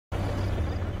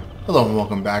Hello and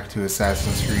welcome back to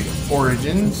Assassin's Creed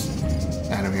Origins.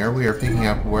 Adam here. We are picking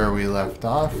up where we left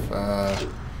off.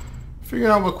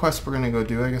 Figuring out what quest we're gonna go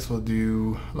do. I guess we'll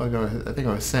do, like I think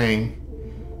I was saying,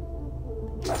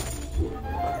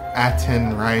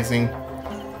 Aten Rising.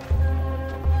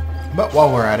 But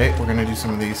while we're at it, we're gonna do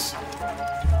some of these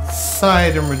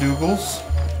side redoogles.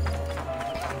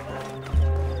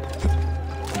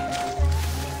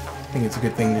 I think it's a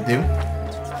good thing to do.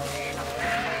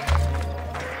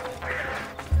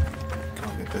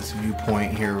 This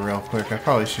viewpoint here real quick. I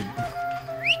probably should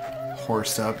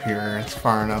horse up here. It's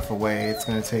far enough away. It's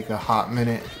going to take a hot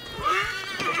minute.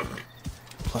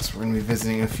 Plus we're going to be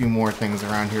visiting a few more things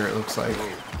around here, it looks like.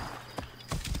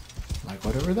 Like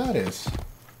whatever that is.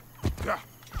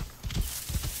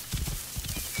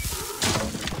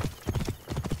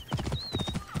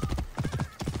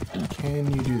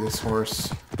 Can you do this,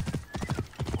 horse?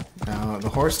 Now, the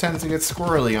horse tends to get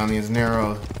squirrely on these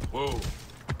narrow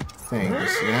things.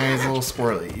 Yeah, he's a little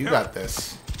squirrely. You got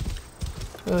this.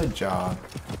 Good job.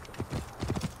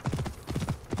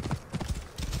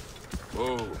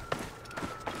 Whoa.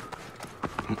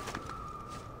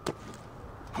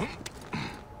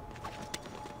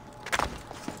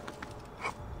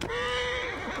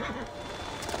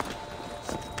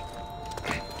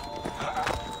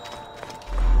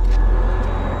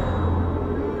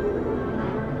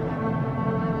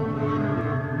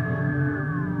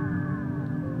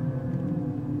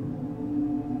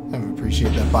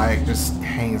 Appreciate that Bayek just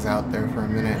hangs out there for a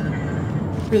minute,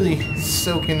 really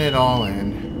soaking it all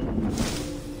in.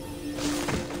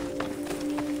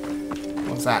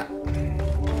 What's that?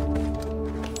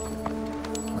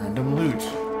 Random loot.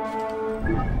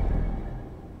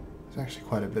 There's actually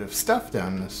quite a bit of stuff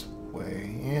down this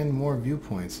way, and more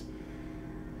viewpoints.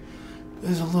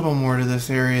 There's a little more to this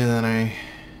area than I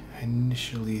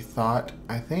initially thought.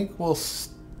 I think we'll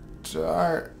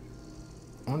start...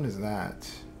 What is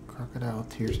that? Crocodile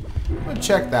tears. I'm gonna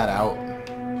check that out.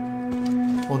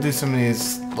 We'll do some of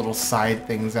these little side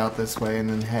things out this way and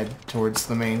then head towards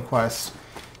the main quest.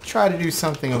 Try to do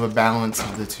something of a balance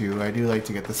of the two. I do like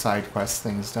to get the side quest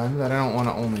things done, but I don't want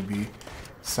to only be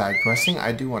side questing.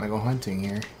 I do want to go hunting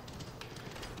here.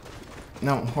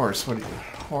 No, horse. What are you?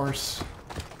 Horse.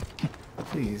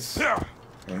 Please.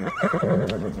 Gonna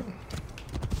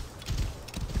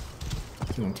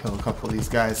kill a couple of these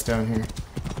guys down here.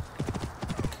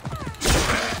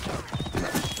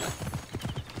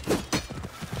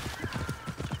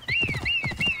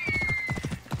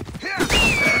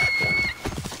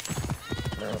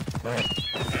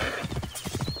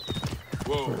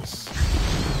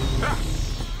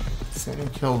 Sandy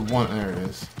killed one. There it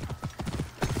is.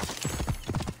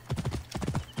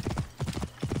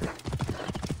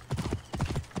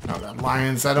 Oh, that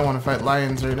lions. I don't want to fight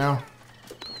lions right now.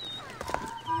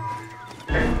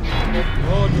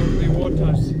 Lord of the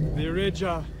waters, the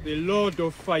Raja, the Lord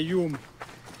of Fayum,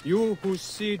 you whose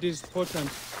seed is potent,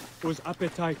 whose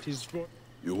appetite is...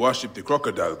 You worship the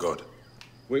crocodile god.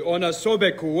 We honor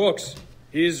Sobek who walks.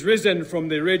 He is risen from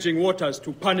the raging waters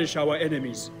to punish our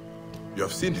enemies. You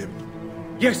have seen him?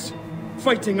 Yes,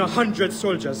 fighting 100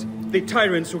 soldiers, the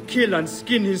tyrants who kill and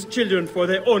skin his children for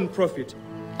their own profit.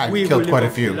 I've killed quite a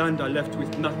few. We land are left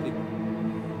with nothing.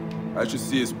 I should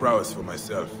see his prowess for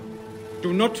myself.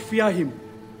 Do not fear him.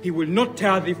 He will not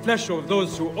tear the flesh of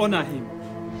those who honor him.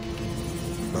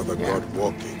 Another god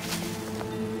walking.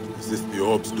 Is this the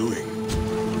orb's doing?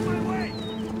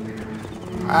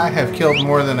 I have killed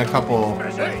more than a couple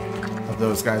of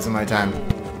those guys in my time.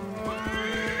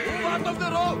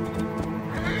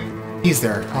 He's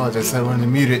there. I apologize. I wanted to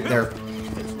mute it there.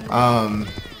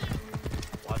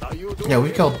 Yeah, we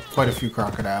killed quite a few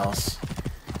crocodiles.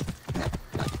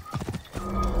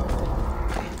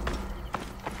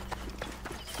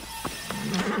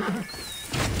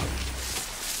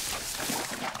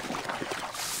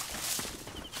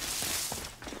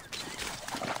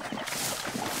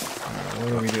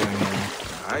 What are we doing here?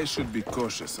 I should be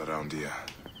cautious around here.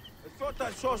 I thought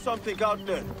I saw something out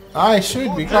there. I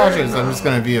should be cautious. I'm just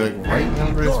gonna be like right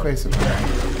under his face.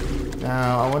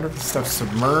 Now, I wonder if the stuff's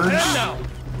submerged.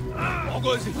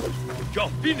 You're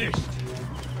finished.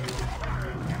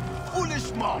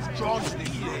 Foolish mouth draws the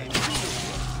ear.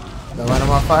 They let him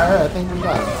on fire? I think we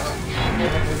got him. I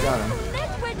think we got him.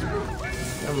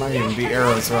 There might even be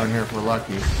arrows around here if we're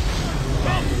lucky.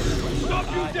 Stop,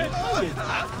 you dead!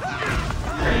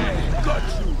 Got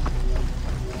you.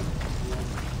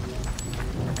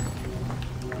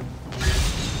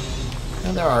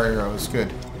 And there are arrows.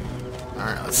 Good.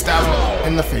 Alright, let's stab him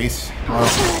in the face. Well,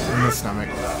 in the stomach.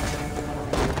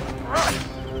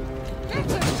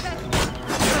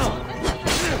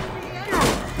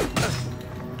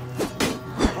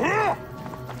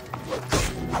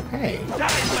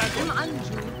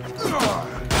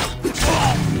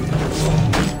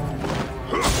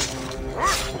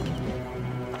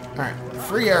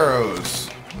 arrows.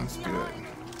 Let's do it.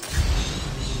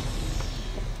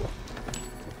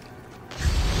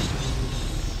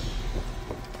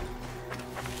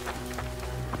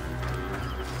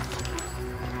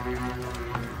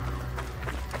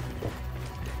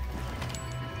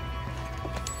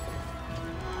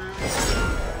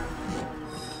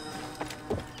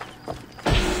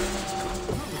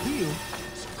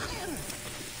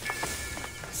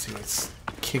 Let's see what's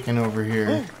kicking over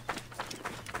here.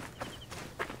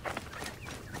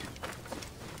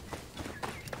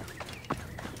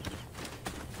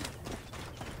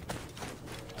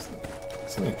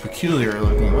 Something peculiar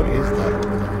looking. What is that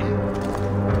over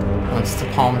there? Oh, it's the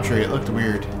palm tree. It looked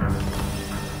weird.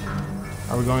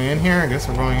 Are we going in here? I guess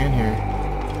we're going in here.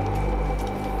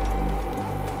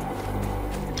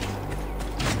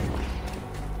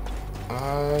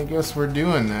 I guess we're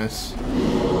doing this. I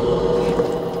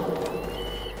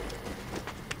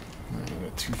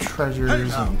got 2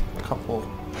 treasures and a couple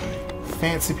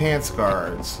fancy pants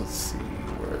guards. Let's see.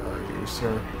 Where are you,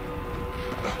 sir?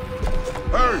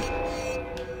 Hey!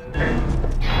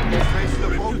 Face the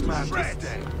boatman this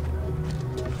day.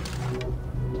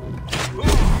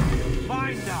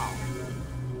 Mine now.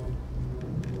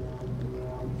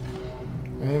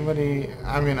 Anybody?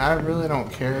 I mean, I really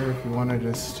don't care if you want to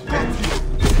just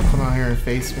come out here and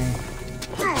face me.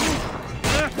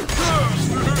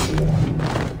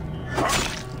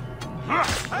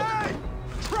 Hey!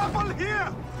 Trouble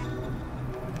here!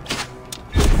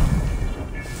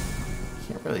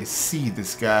 Can't really see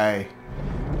this guy.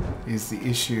 Is the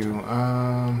issue.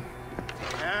 Hang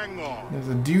on. There's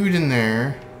a dude in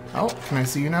there. Oh, can I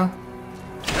see you now?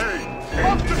 Hey!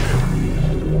 Up to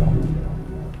him!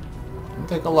 Don't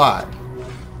take a lot.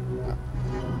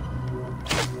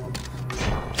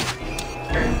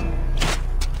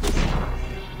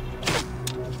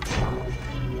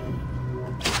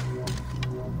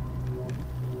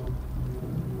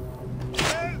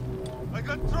 Hey! I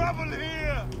got trouble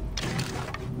here!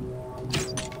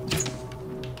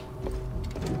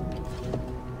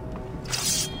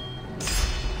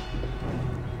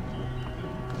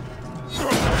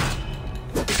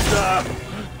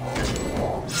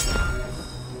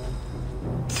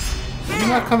 Are you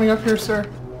not coming up here, sir?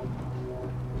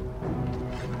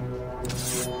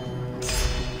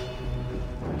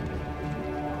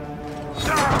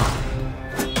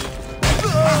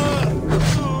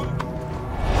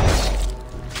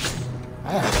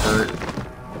 That hurt.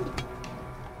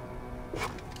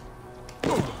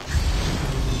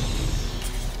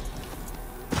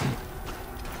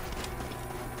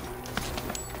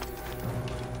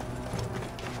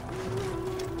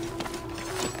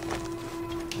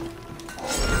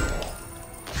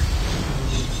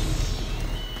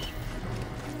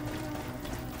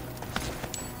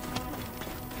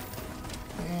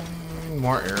 And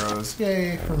more arrows.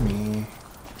 Yay for me.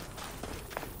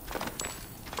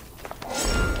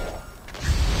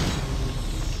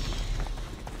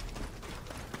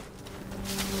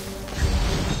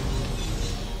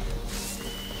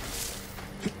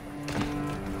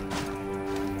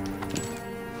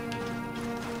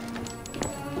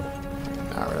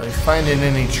 Not really finding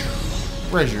any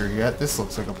treasure yet. This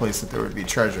looks like a place that there would be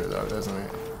treasure, though, doesn't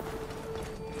it?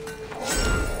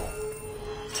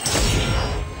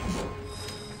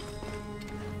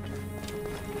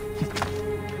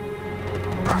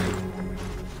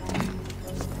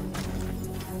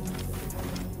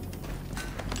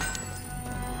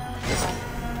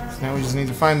 So now we just need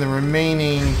to find the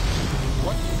remaining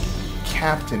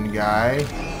captain guy.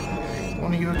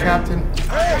 One of you a captain?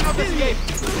 Hey! Escape!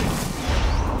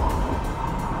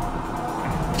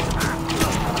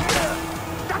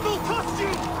 That'll cost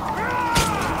you!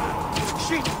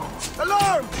 Shit!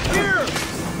 Alarm! Here!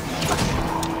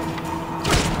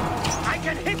 I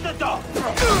can hit the dog!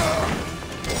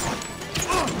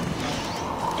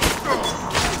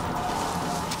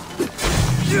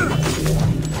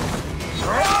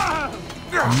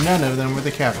 None of them were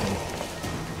the captain.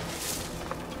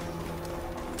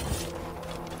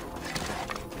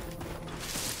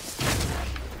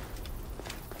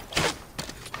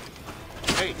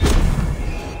 Hey!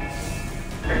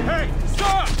 Hey!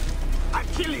 Stop! I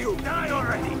kill you! Die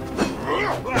already!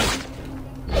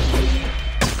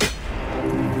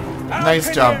 Nice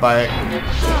job, Bite.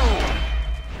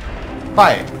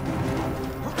 Bite.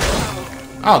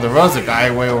 Oh, there was a guy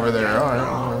way over there.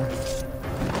 Alright.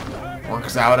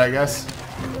 Works out, I guess.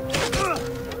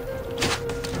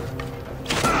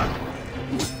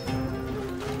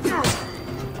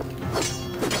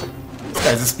 This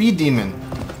guy's a speed demon.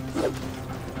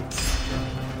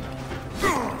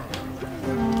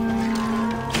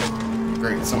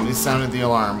 Great, somebody sounded the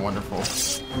alarm. Wonderful.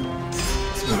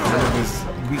 Let's get rid of his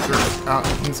weaker. Oh,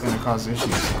 he's gonna cause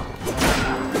issues.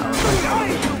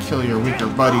 Kill your weaker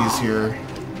buddies here.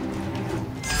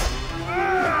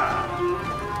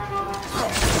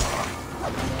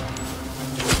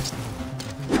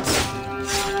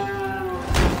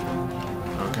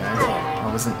 Okay, I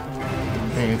wasn't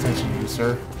paying attention to you,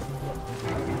 sir.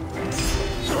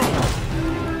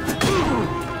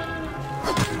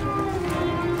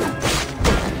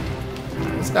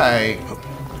 This guy.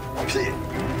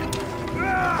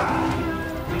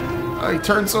 Oh, he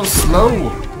turned so slow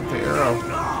with the arrow.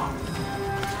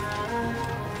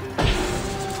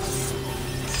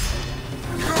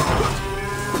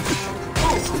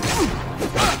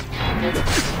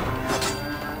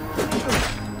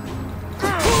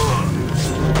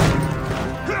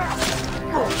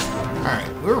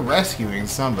 Alright, we're rescuing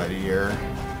somebody here.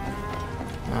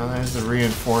 Now there's the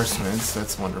reinforcements.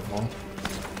 That's wonderful.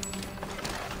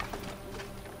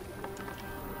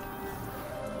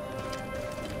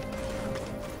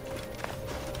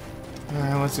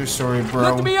 What's your story,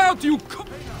 bro? Let me out, you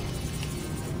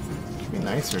Be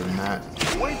nicer than that.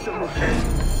 Wait a moment.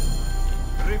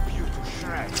 Rip you to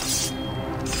shreds.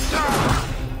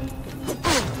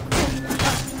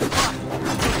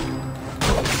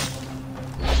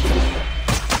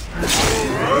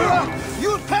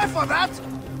 You'll pay for that!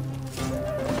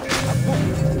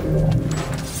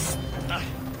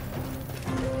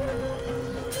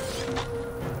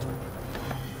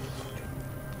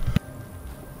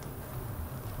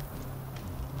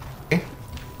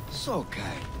 So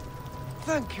kind.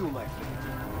 Thank you, my friend.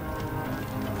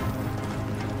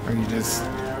 Are you just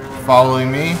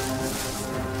following me?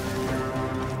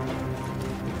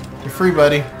 You're free,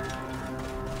 buddy.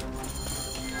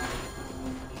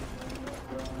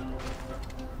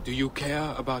 Do you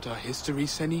care about our history,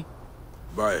 Seni?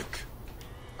 Bayek,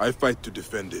 I fight to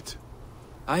defend it.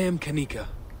 I am Kanika,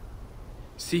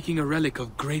 seeking a relic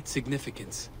of great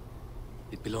significance.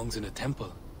 It belongs in a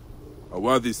temple. A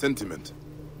worthy sentiment.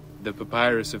 The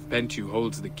papyrus of Pentu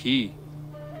holds the key.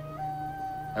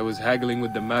 I was haggling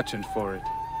with the merchant for it.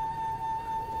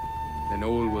 Then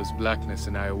all was blackness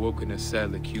and I awoke in a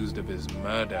cell accused of his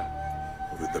murder.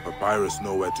 With the papyrus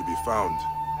nowhere to be found.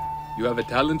 You have a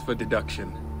talent for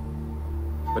deduction.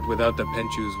 But without the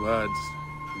Pentu's words,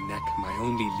 Neck, my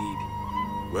only lead.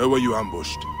 Where were you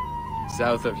ambushed?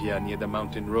 South of here, near the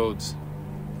mountain roads.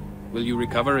 Will you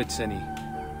recover it, Seni?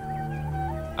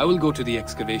 I will go to the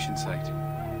excavation site.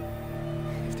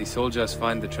 If the soldiers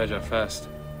find the treasure first,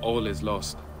 all is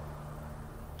lost.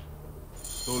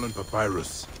 Stolen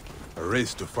papyrus. A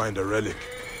race to find a relic.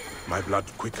 My blood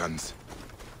quickens.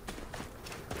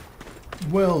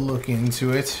 We'll look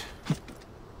into it.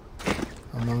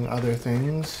 Among other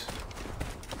things.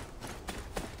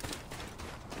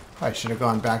 I should have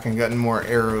gone back and gotten more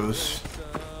arrows.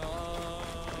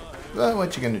 But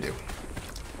what you gonna do?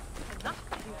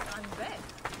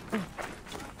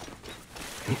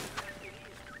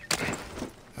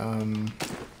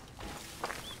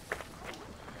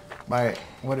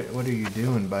 What are you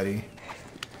doing, buddy?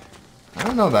 I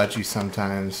don't know about you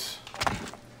sometimes.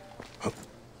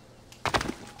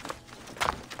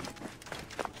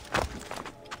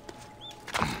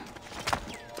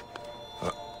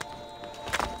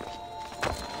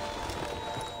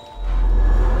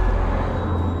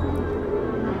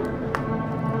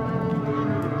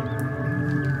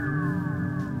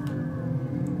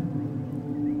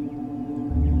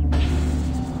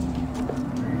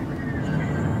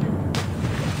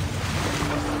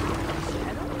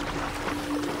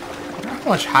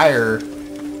 Much higher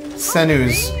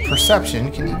Senu's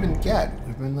perception can even get.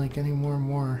 We've been like getting more and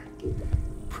more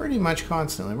pretty much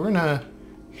constantly. We're gonna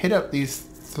hit up these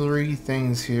 3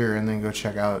 things here and then go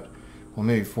check out, well,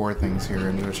 maybe 4 things here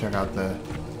and go check out the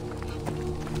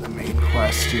main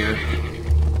quest here.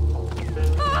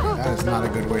 That is not a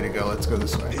good way to go. Let's go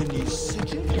this way.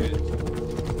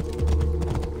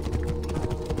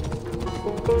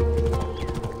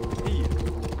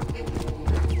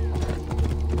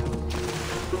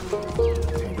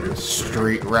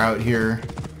 Straight route here.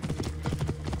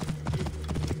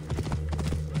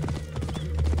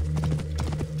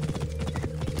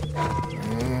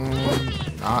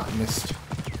 And missed.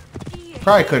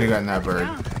 Probably could have gotten that bird.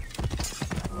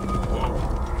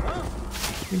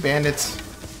 You bandits.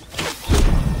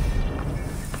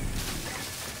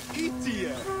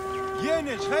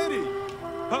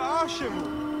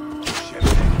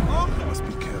 Must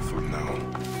be careful now.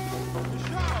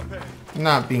 I'm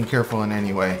not being careful in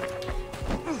any way.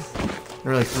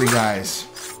 There are like 3 guys.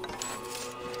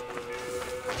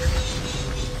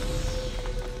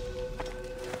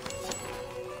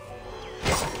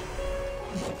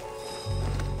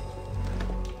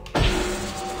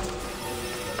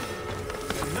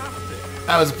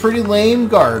 That was a pretty lame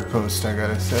guard post, I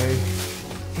gotta say.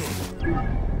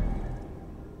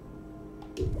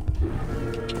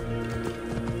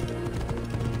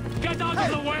 Get out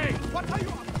of the way! What are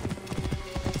you?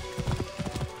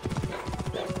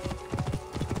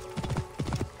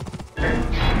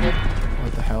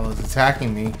 What the hell is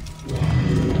attacking me?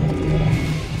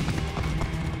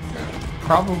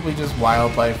 Probably just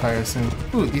wildlife, I assume.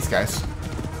 Ooh, these guys.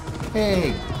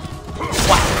 Hey!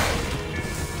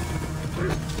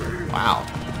 Wow.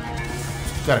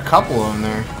 Got a couple of them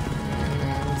there.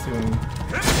 Let's see what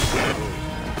there we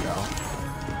go.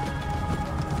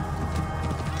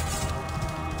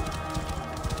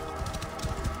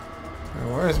 Now,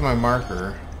 where's my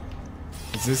marker?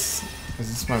 Is this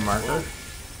my marker?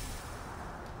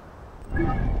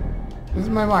 This is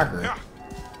my marker.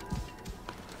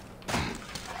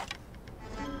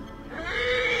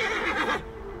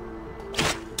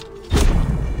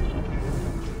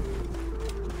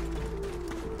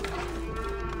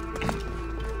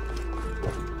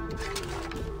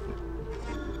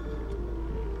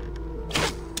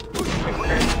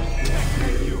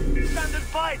 Stand and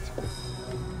fight!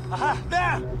 Aha!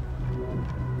 There!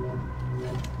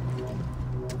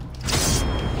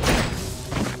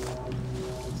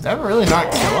 Did that really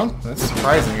not kill him? That's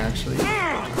surprising, actually.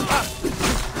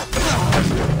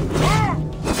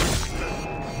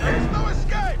 There's no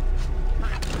escape!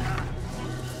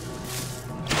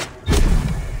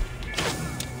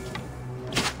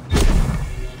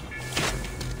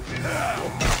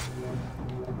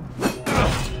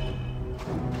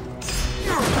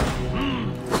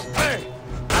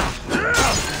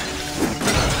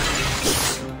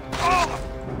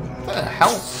 What the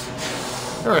hell?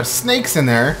 There are snakes in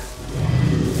there.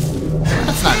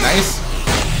 That's not nice.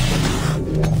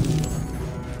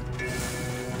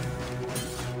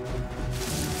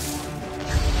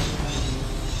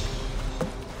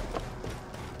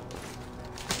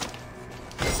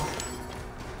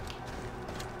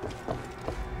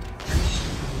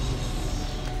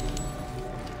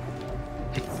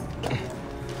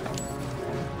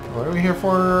 What are we here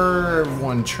for?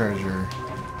 One treasure.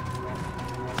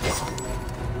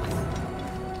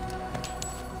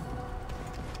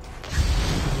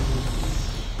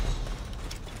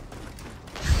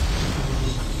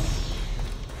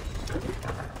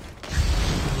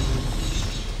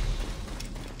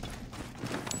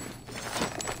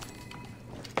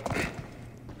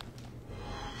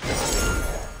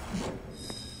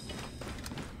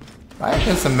 I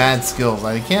have some mad skills.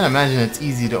 I can't imagine it's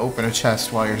easy to open a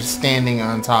chest while you're standing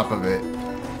on top of it.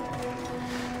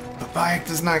 But Bayek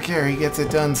does not care. He gets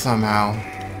it done somehow.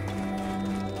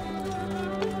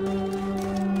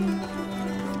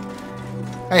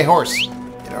 Hey, horse.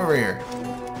 Get over here.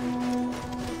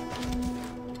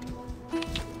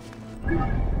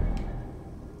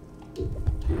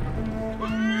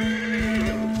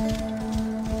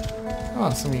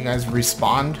 Oh, some of you guys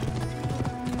respawned.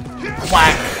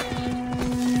 Whack!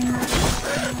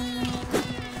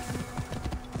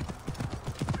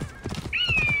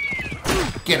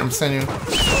 Get him, Senu.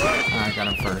 Ah, I got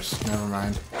him first. Never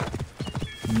mind.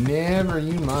 Never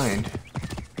you mind.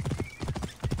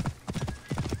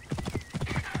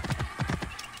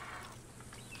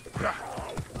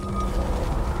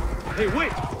 Hey,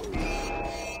 wait!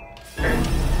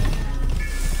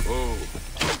 Oh,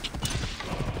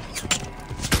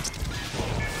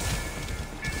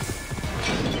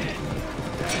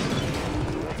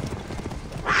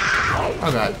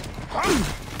 Oh god.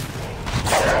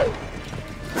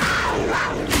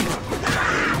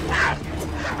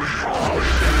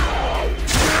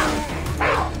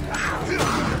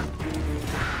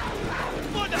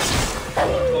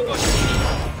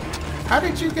 How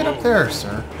did you get up there,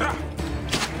 sir?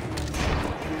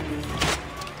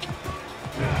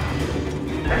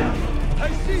 I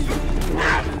see you!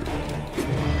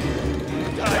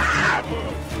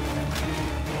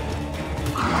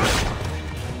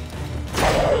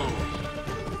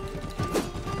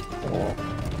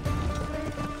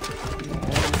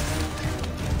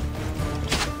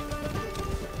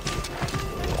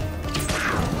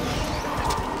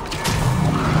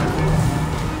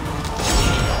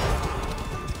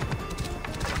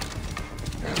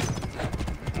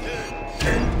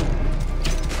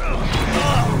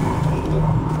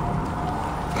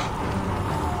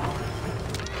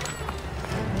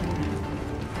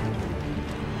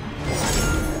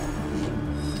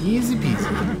 Easy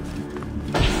peasy.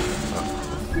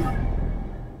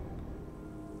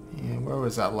 Yeah, where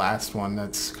was that last one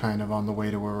that's kind of on the way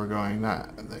to where we're going?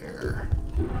 Not there.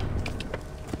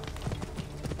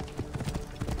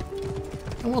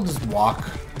 And we'll just walk.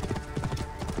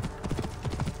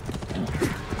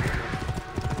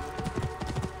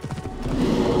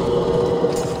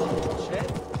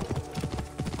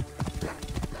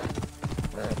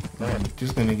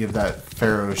 just gonna give that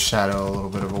Pharaoh's shadow a little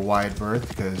bit of a wide berth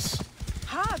because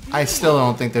I still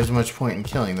don't think there's much point in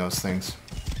killing those things.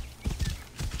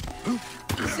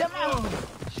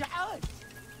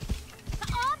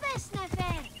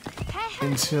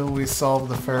 Until we solve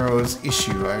the Pharaoh's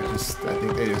issue, I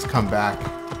think they just come back.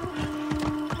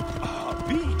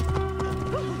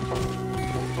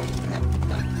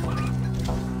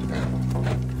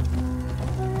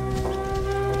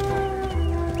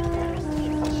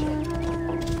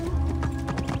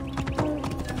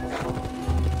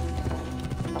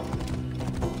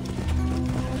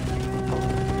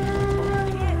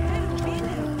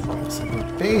 So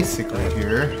we're basically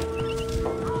here.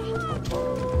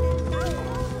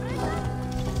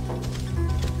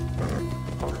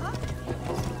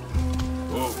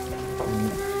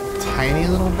 Tiny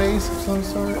little base of some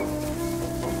sort?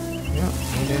 Yep,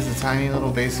 it is a tiny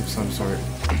little base of some sort.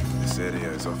 This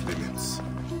area is off limits.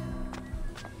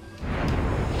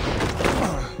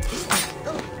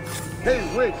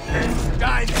 Hey, wait!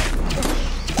 Die there!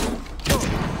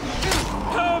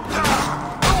 Help!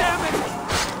 Damn it!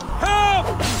 Help!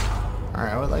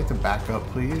 Alright, I would like to back up,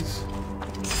 please.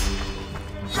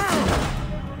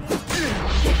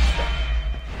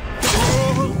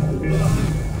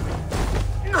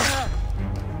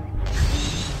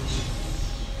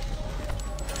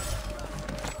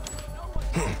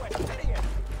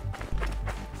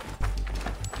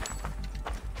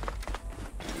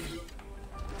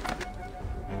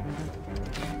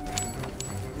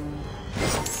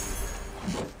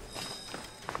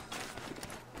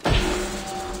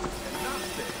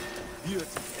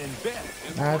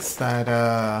 That's that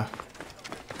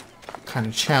kind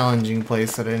of challenging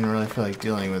place that I didn't really feel like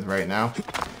dealing with right now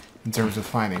in terms of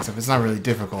finding stuff. It's not really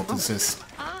difficult, it's just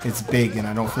it's big and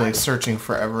I don't feel like searching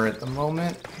forever at the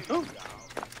moment.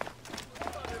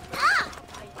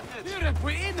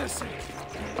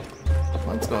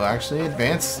 Let's go actually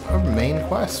advance our main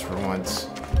quest for once.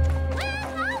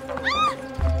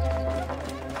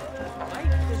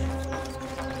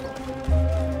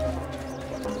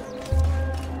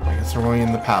 We're going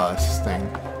in the palace thing.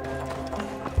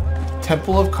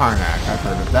 Temple of Karnak. I've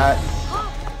heard of that.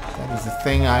 That is a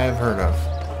thing I have heard of.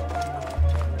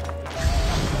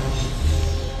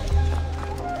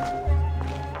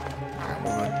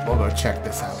 Alright, we'll go check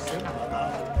this out.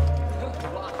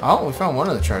 Oh, we found one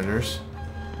of the treasures.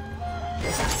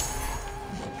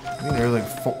 I think there were like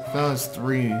four. No, there's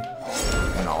 3.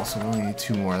 And also, we only need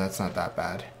 2 more. That's not that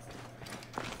bad.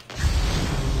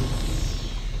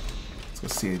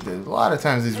 Let's see, a lot of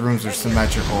times these rooms are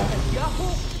symmetrical.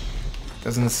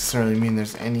 Doesn't necessarily mean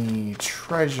there's any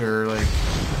treasure, like,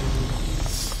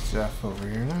 stuff over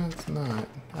here. No, it's not.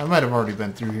 I might have already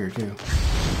been through here, too.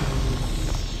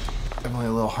 Definitely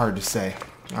a little hard to say.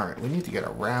 Alright, we need to get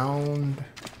around.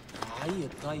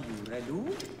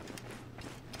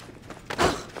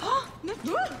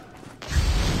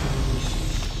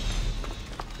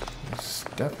 There's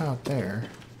stuff out there.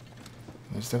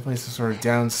 There's definitely some sort of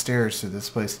downstairs to this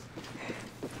place.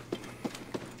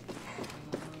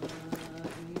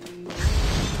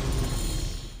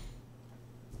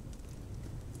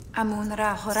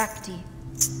 Amun-Ra Horakti.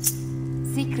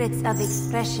 Secrets of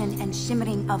expression and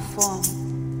shimmering of form.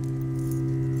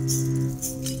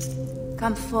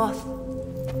 Come forth.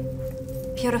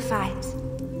 Purified.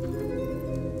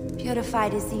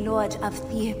 Purified is the Lord of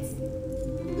Thebes.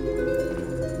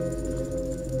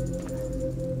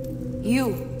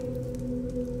 You,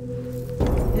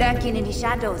 lurking in the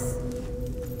shadows.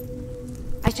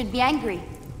 I should be angry,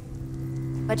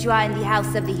 but you are in the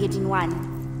house of the Hidden One.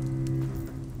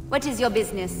 What is your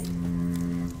business?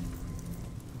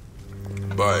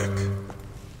 Bayek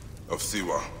of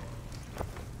Siwa.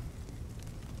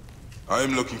 I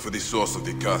am looking for the source of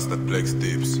the curse that plagues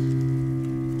Thebes.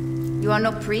 You are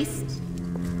no priest?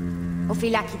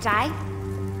 Ophilakitai?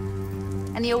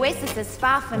 And the oasis is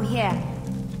far from here.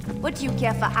 What do you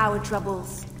care for our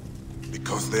troubles?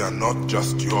 Because they are not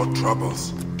just your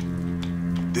troubles.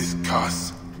 This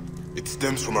curse, it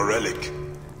stems from a relic,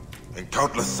 and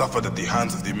countless suffered at the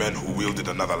hands of the men who wielded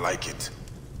another like it.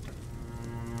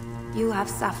 You have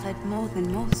suffered more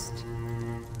than most.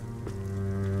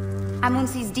 Amun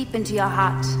sees deep into your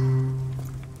heart.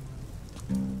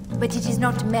 But it is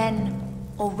not men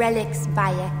or relics,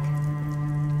 Bayek.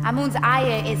 Amun's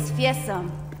ire is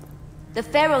fearsome. The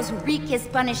Pharaohs wreak his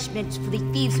punishment for the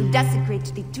thieves who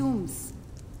desecrate the tombs.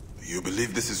 You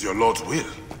believe this is your Lord's will?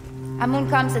 Amun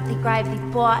comes at the cry of the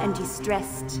poor and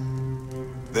distressed.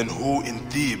 Then who in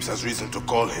Thebes has reason to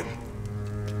call him?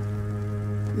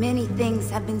 Many things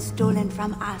have been stolen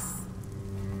from us.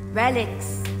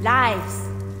 Relics, lives,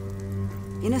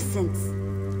 innocence.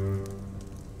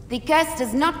 The curse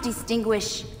does not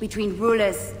distinguish between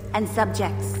rulers and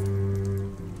subjects.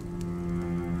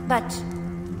 But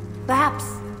perhaps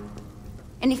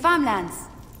in the farmlands,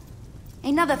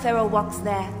 another pharaoh walks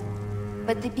there,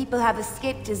 but the people have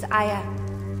escaped his ire.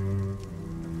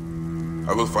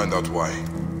 I will find out why.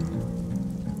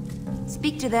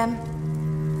 Speak to them,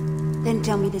 then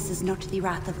tell me this is not the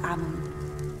wrath of Amun.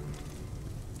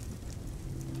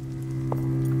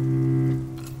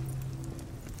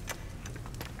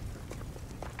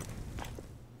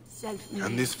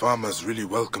 And these farmers really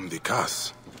welcome the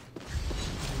curse.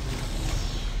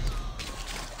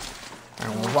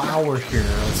 Alright, well, while we're here,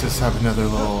 let's just have another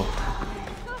little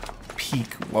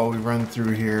peek while we run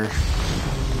through here.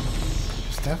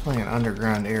 There's definitely an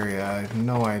underground area. I have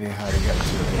no idea how to get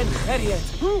to it.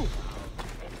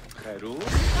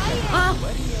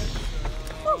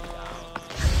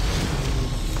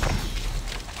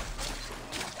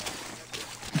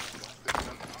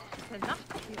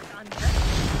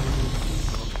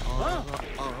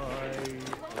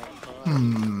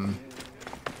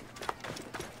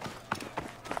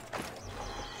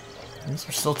 I guess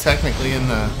we're still technically in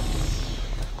the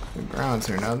grounds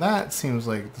here. Now that seems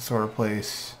like the sort of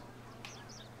place...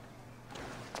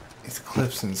 These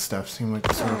cliffs and stuff seem like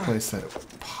the sort of place that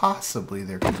possibly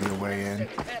there could be a way in.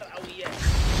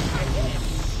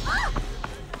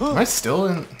 Am I still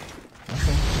in...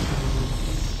 Okay.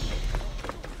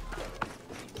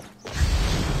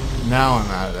 Now I'm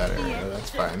out of that area. That's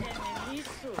fine.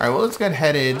 Alright, well, let's get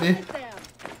headed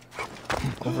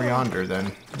over yonder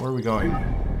then. Where are we going?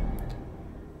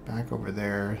 Back over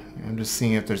there. I'm just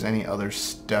seeing if there's any other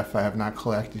stuff I have not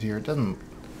collected here. It doesn't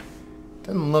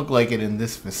look like it in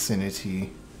this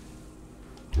vicinity.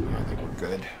 Yeah, I think we're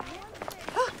good.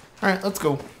 Alright, let's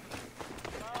go.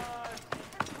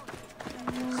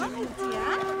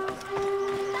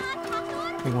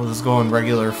 I think we'll just go on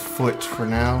regular foot for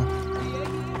now.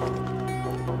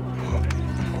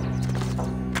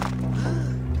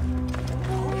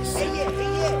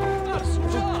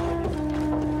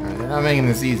 Alright, they're not making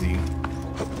this easy.